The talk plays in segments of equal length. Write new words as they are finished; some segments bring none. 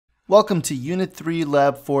Welcome to Unit 3,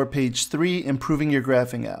 Lab 4, Page 3, Improving Your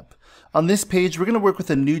Graphing App. On this page, we're going to work with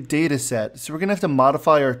a new data set, so we're going to have to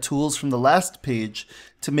modify our tools from the last page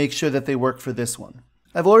to make sure that they work for this one.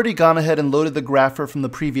 I've already gone ahead and loaded the grapher from the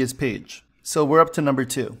previous page, so we're up to number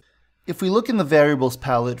 2. If we look in the variables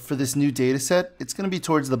palette for this new data set, it's going to be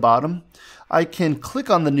towards the bottom. I can click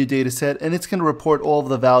on the new data set and it's going to report all of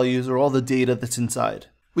the values or all the data that's inside.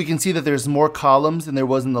 We can see that there's more columns than there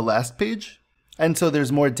was in the last page. And so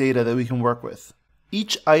there's more data that we can work with.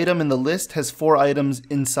 Each item in the list has 4 items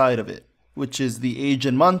inside of it, which is the age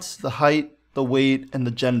and months, the height, the weight, and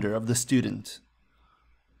the gender of the student.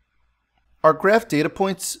 Our graph data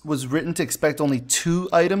points was written to expect only 2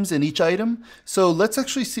 items in each item. So let's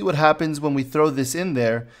actually see what happens when we throw this in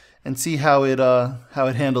there and see how it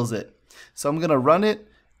handles it. So I'm going to run it.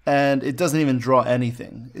 And it doesn't even draw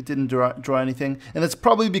anything. It didn't draw anything. And that's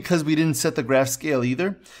probably because we didn't set the graph scale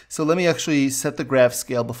either. So let me actually set the graph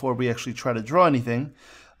scale before we actually try to draw anything.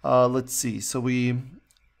 Let's see. So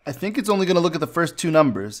I think it's only going to look at the first 2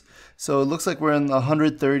 numbers. So it looks like we're in the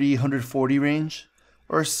 130, 140 range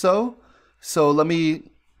or so. So let me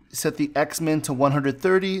set the x-min to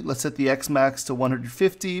 130. Let's set the x-max to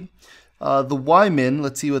 150. The y-min,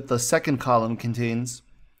 let's see what the second column contains.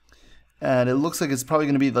 And it looks like it's probably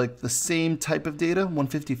going to be like the same type of data.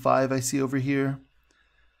 155 I see over here.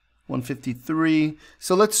 153.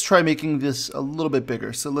 So let's try making this a little bit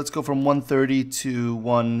bigger. So let's go from 130 to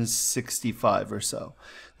 165 or so.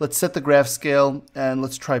 Let's set the graph scale and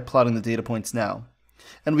let's try plotting the data points now.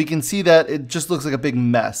 And we can see that it just looks like a big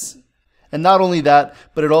mess. And not only that,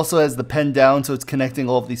 but it also has the pen down, so it's connecting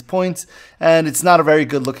all of these points. And it's not a very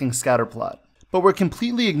good looking scatter plot. But we're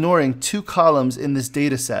completely ignoring 2 columns in this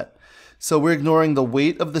data set. So we're ignoring the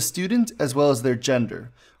weight of the student as well as their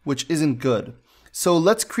gender, which isn't good. So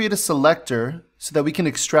let's create a selector so that we can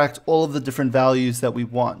extract all of the different values that we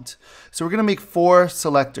want. So we're going to make 4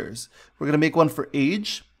 selectors. We're going to make one for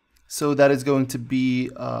age. So that is going to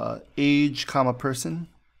be age, comma, person.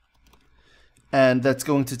 And that's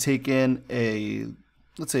going to take in a,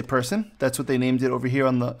 let's say, person. That's what they named it over here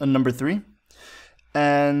on number 3.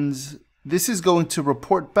 And this is going to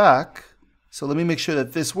report back. So let me make sure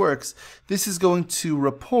that this works. This is going to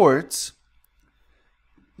report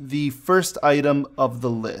the first item of the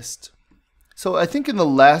list. So I think in the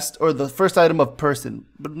last, or the first item of person,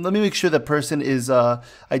 but let me make sure that person is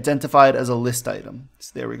identified as a list item.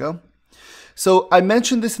 So there we go. So I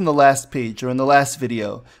mentioned this in the last page or in the last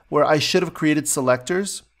video where I should have created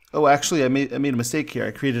selectors. Oh, actually I made a mistake here.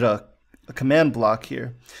 I created a command block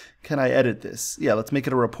here. Can I edit this? Yeah, let's make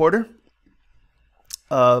it a reporter.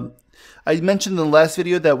 I mentioned in the last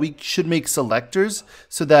video that we should make selectors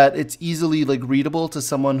so that it's easily readable to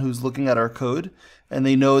someone who's looking at our code and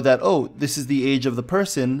they know that, oh, this is the age of the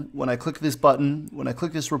person. When I click this button, when I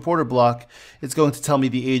click this reporter block, it's going to tell me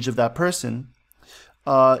the age of that person.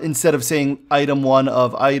 Instead of saying item 1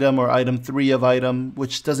 of item or item 3 of item,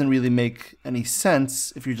 which doesn't really make any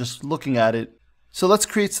sense if you're just looking at it. So let's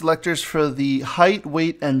create selectors for the height,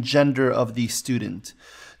 weight, and gender of the student.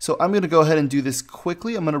 So I'm going to go ahead and do this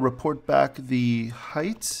quickly. I'm going to report back the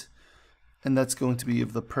height, and that's going to be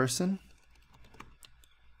of the person.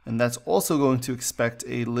 And that's also going to expect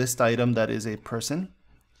a list item that is a person.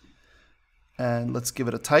 And let's give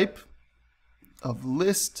it a type of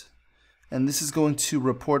list. And this is going to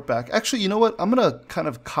report back. Actually, you know what? I'm going to kind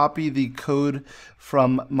of copy the code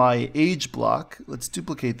from my age block. Let's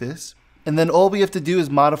duplicate this. And then all we have to do is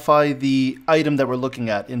modify the item that we're looking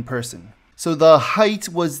at in person. So the height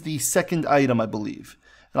was the second item, I believe.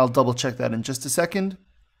 And I'll double check that in just a second.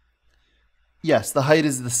 Yes, the height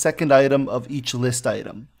is the second item of each list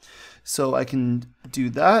item. So I can do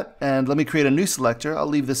that. And let me create a new selector. I'll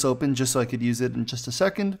leave this open just so I could use it in just a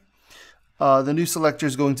second. The new selector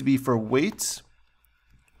is going to be for weight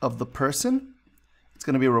of the person. It's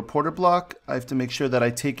going to be a reporter block. I have to make sure that I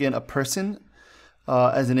take in a person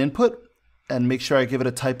as an input and make sure I give it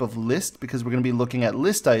a type of list because we're going to be looking at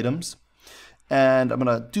list items. And I'm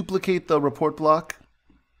going to duplicate the report block,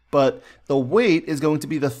 but the weight is going to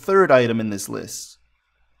be the third item in this list.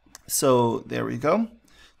 So there we go.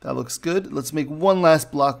 That looks good. Let's make one last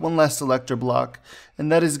block, one last selector block, and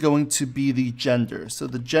that is going to be the gender. So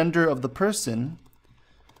the gender of the person,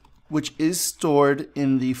 which is stored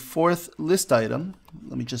in the 4th list item.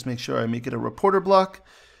 Let me just make sure I make it a reporter block.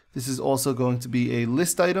 This is also going to be a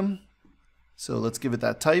list item. So let's give it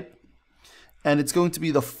that type. And it's going to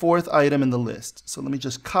be the 4th item in the list. So let me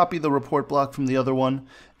just copy the report block from the other one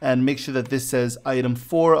and make sure that this says item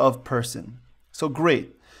 4 of person. So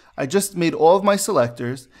great. I just made all of my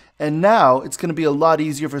selectors, and now it's going to be a lot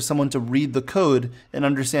easier for someone to read the code and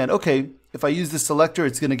understand, okay, if I use this selector,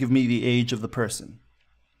 it's going to give me the age of the person.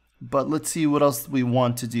 But let's see what else we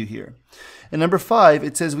want to do here. In number 5,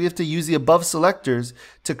 it says we have to use the above selectors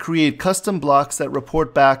to create custom blocks that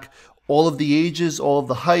report back all of the ages, all of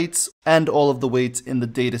the heights, and all of the weights in the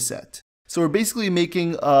data set. So we're basically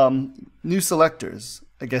making new selectors,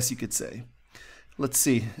 I guess you could say. Let's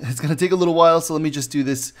see, it's going to take a little while, so let me just do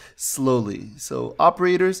this slowly. So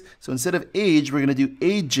operators, so instead of age, we're going to do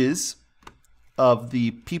ages of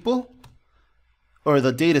the people, or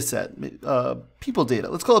the data set, people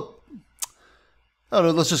data. Let's call it, oh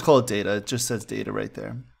no, let's just call it data. It just says data right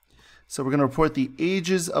there. So we're going to report the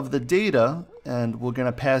ages of the data, and we're going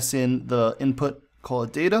to pass in the input, call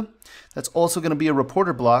it data. That's also going to be a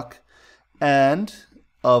reporter block, and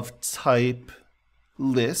of type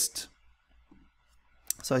list.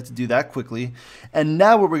 So I have to do that quickly. And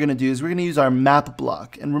now what we're going to do is we're going to use our map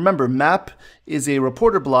block. And remember, map is a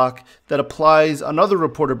reporter block that applies another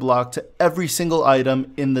reporter block to every single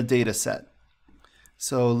item in the data set.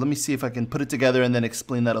 So let me see if I can put it together and then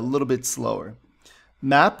explain that a little bit slower.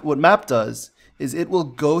 Map, what map does is it will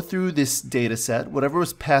go through this data set, whatever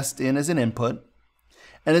was passed in as an input,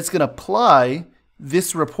 and it's going to apply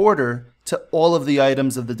this reporter to all of the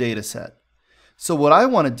items of the data set. So what I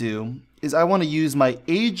want to do is I want to use my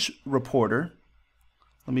age reporter.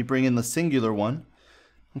 Let me bring in the singular one,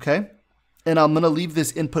 okay? And I'm going to leave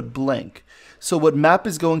this input blank. So what map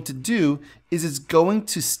is going to do is it's going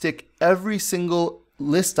to stick every single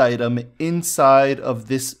list item inside of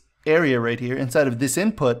this area right here, inside of this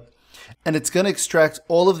input, and it's going to extract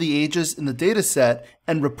all of the ages in the data set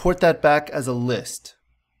and report that back as a list.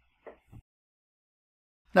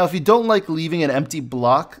 Now, if you don't like leaving an empty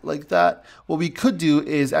block like that, what we could do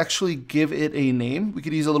is actually give it a name. We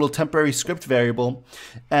could use a little temporary script variable,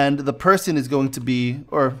 and the person is going to be,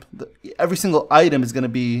 or every single item is going to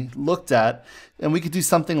be looked at, and we could do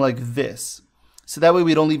something like this. So that way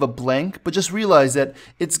we don't leave a blank, but just realize that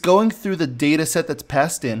it's going through the data set that's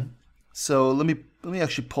passed in. So let me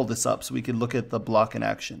actually pull this up so we can look at the block in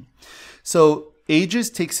action. So ages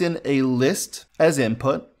takes in a list as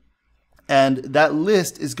input. And that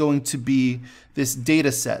list is going to be this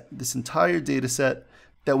data set, this entire data set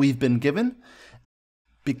that we've been given.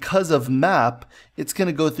 Because of map, it's going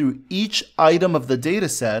to go through each item of the data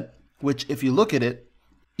set, which if you look at it,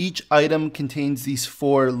 each item contains these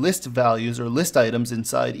 4 list values or list items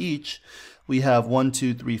inside each. We have 1,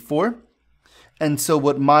 2, 3, 4. And so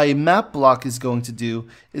what my map block is going to do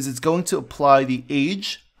is it's going to apply the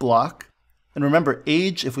age block. And remember,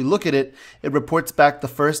 age, if we look at it, it reports back the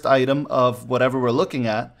first item of whatever we're looking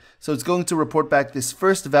at. So it's going to report back this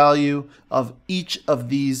first value of each of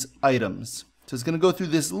these items. So it's going to go through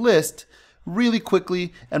this list really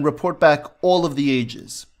quickly and report back all of the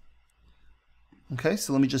ages. Okay,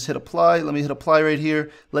 so let me just hit apply. Let me hit apply right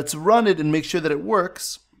here. Let's run it and make sure that it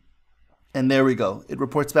works. And there we go. It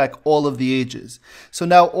reports back all of the ages. So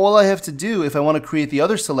now all I have to do if I want to create the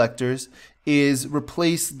other selectors is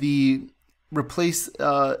replace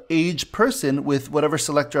age person with whatever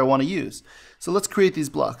selector I want to use. So let's create these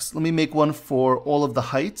blocks. Let me make one for all of the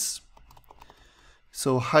heights.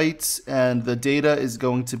 So heights, and the data is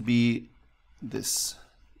going to be this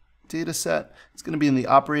data set. It's going to be in the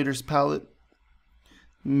operators palette.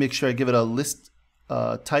 Make sure I give it a list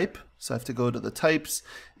type. So I have to go to the types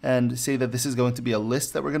and say that this is going to be a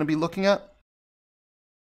list that we're going to be looking at.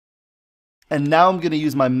 And now I'm going to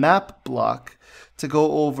use my map block to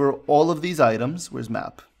go over all of these items. Where's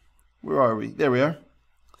map? Where are we? There we are.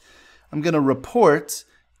 I'm going to report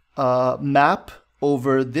map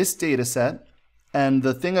over this data set. And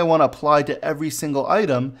the thing I want to apply to every single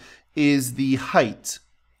item is the height.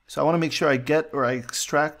 So I want to make sure I get or I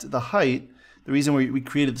extract the height. The reason we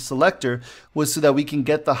created the selector was so that we can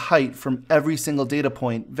get the height from every single data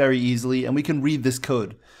point very easily, and we can read this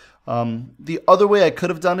code. The other way I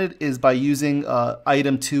could have done it is by using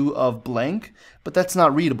item 2 of blank, but that's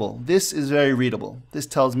not readable. This is very readable. This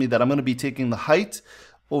tells me that I'm going to be taking the height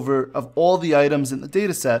of all the items in the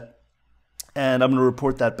data set, and I'm going to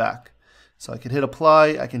report that back. So I can hit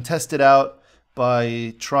apply. I can test it out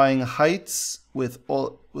by trying heights with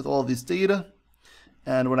all these data.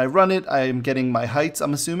 And when I run it, I am getting my heights,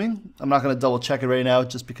 I'm assuming. I'm not going to double check it right now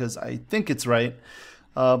just because I think it's right.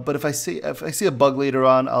 But if I see a bug later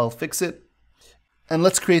on, I'll fix it. And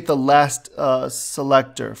let's create the last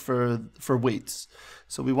selector for weights.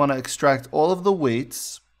 So we want to extract all of the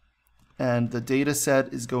weights, and the data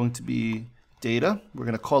set is going to be data. We're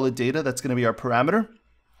going to call it data. That's going to be our parameter.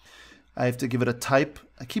 I have to give it a type.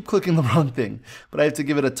 I keep clicking the wrong thing, but I have to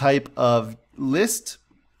give it a type of list.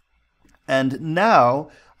 And now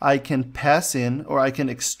I can pass in, or I can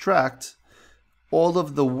extract all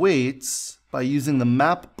of the weights by using the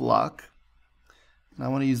map block. And I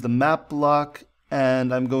want to use the map block,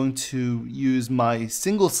 and I'm going to use my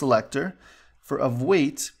single selector of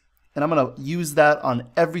weight, and I'm going to use that on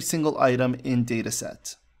every single item in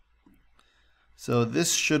dataset. So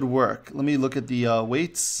this should work. Let me look at the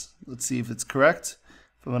weights. Let's see if it's correct.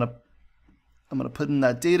 I'm going to put in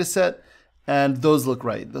that dataset, and those look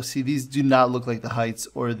right. See, these do not look like the heights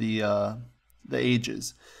or the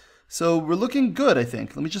ages. So we're looking good, I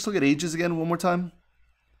think. Let me just look at ages again one more time.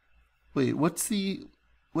 Wait,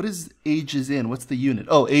 what is ages in? What's the unit?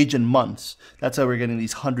 Oh, age in months. That's how we're getting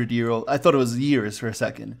these 100-year-old. I thought it was years for a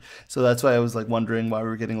second. So that's why I was like wondering why we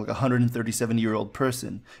were getting like a 137-year-old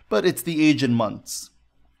person. But it's the age in months.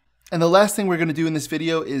 And the last thing we're going to do in this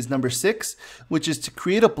video is number 6, which is to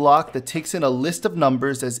create a block that takes in a list of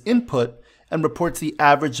numbers as input and reports the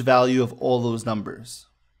average value of all those numbers.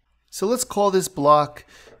 So let's call this block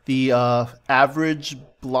the average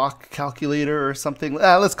block calculator or something.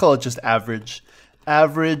 Let's call it just average.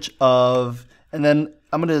 Average of, and then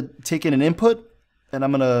I'm going to take in an input, and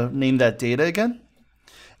I'm going to name that data again.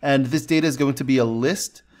 And this data is going to be a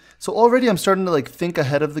list. So already I'm starting to like think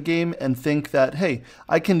ahead of the game and think that, hey,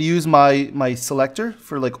 I can use my selector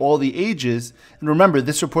for like all the ages. And remember,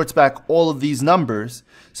 this reports back all of these numbers.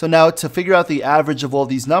 So now to figure out the average of all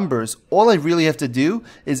these numbers, all I really have to do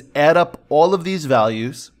is add up all of these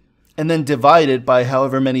values and then divide it by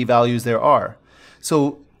however many values there are.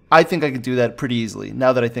 So I think I can do that pretty easily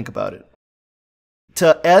now that I think about it.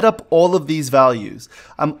 To add up all of these values,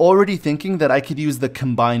 I'm already thinking that I could use the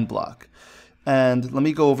combine block. And let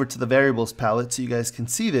me go over to the variables palette so you guys can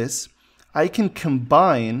see this. I can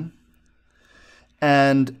combine,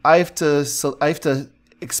 and I have to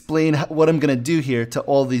explain what I'm going to do here to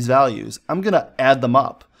all these values. I'm going to add them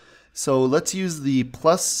up. So let's use the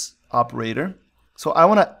plus operator. So I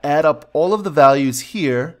want to add up all of the values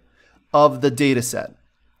here of the data set.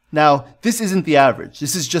 Now, this isn't the average.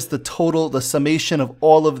 This is just the total, the summation of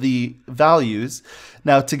all of the values.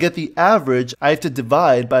 Now, to get the average, I have to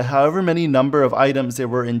divide by however many number of items there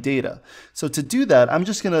were in data. So to do that, I'm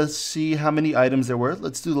just going to see how many items there were.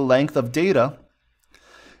 Let's do the length of data.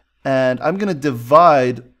 And I'm going to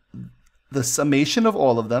divide the summation of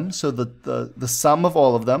all of them, so the sum of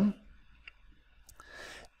all of them.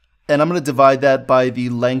 And I'm going to divide that by the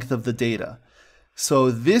length of the data.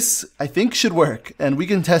 So this, I think, should work, and we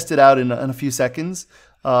can test it out in a few seconds.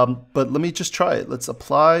 But let me just try it. Let's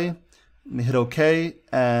apply. Let me hit OK,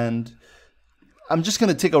 and I'm just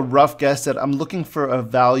going to take a rough guess that I'm looking for a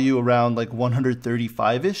value around like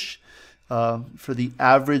 135-ish for the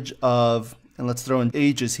average of, and let's throw in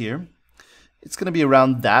ages here. It's going to be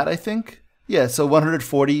around that, I think. Yeah, so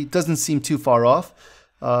 140 doesn't seem too far off.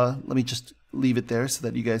 Let me just leave it there so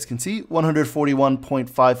that you guys can see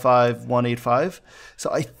 141.55185.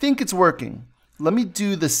 So I think it's working. Let me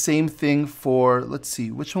do the same thing for, let's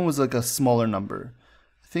see, which one was like a smaller number?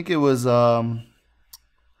 I think it was okay,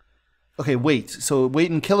 weight. So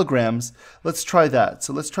weight in kilograms. Let's try that.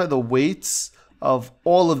 So let's try the weights of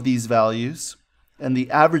all of these values and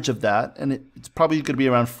the average of that, and it's probably going to be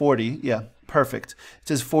around 40. Yeah, perfect. It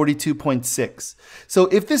says 42.6. So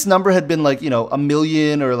if this number had been like, a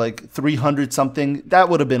million or like 300 something, that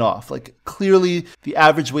would have been off. Like clearly the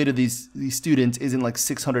average weight of these students isn't like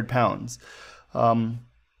 600 pounds. At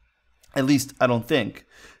least I don't think.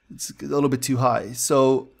 It's a little bit too high.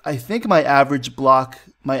 So I think my average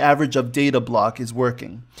of data block is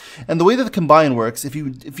working. And the way that the combine works, if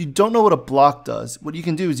you don't know what a block does, what you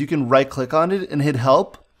can do is you can right click on it and hit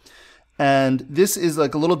help. And this is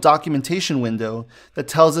like a little documentation window that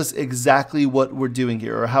tells us exactly what we're doing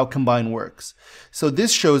here or how combine works. So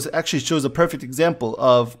this actually shows a perfect example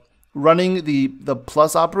of running the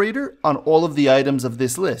plus operator on all of the items of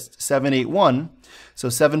this list, 781. So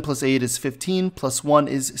 7 plus 8 is 15, plus 1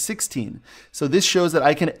 is 16. So this shows that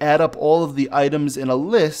I can add up all of the items in a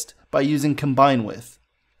list by using combine with.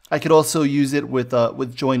 I could also use it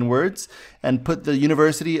with join words and put the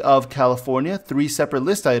University of California, 3 separate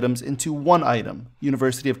list items, into one item,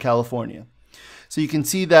 University of California. So you can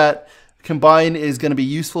see that combine is going to be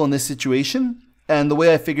useful in this situation. And the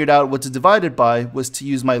way I figured out what to divide it by was to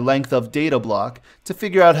use my length of data block to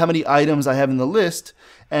figure out how many items I have in the list,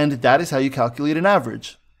 and that is how you calculate an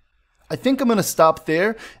average. I think I'm going to stop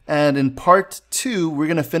there, and in part 2, we're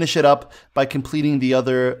going to finish it up by completing the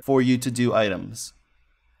other for you to do items.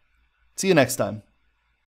 See you next time.